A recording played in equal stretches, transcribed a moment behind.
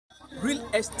real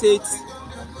estate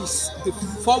is the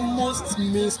foremost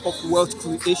means of wealth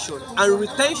creation and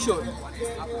retention.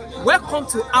 Welcome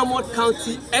to Almond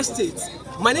County Estate.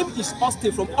 My name is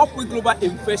Austin from Upway Global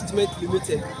Investment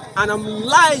Limited, and I'm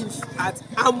live at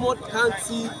Almond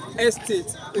County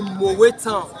Estate in Mowe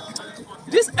town.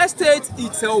 This estate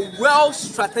is well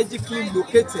strategically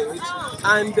located,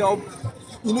 and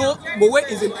Mowe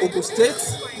is in Ogun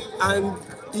State, and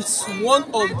it's one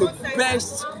of the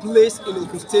best places in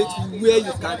Ogun State where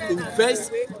you can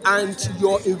invest and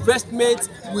your investment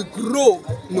will grow,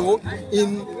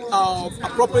 in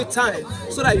appropriate time,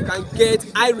 so that you can get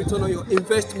high return on your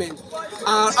investment.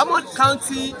 Almond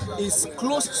County is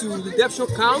close to Redemption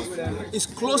Camp, is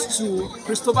close to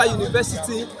Christopher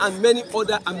University and many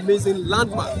other amazing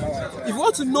landmarks. If you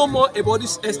want to know more about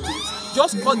this estate,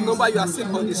 just call the number you are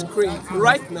seeing on the screen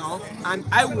right now, and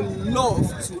I would love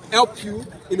to help you,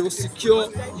 secure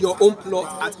your own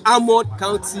plot at Almond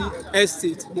County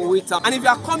Estate, Mowe town. And if you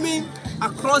are coming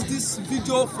across this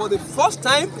video for the first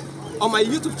time on my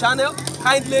YouTube channel,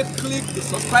 kindly click the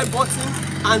subscribe button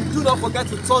and do not forget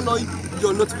to turn on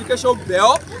your notification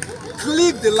bell.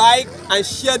 Click the like and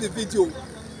share the video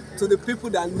to the people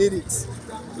that need it.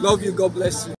 Love you. God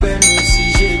bless you.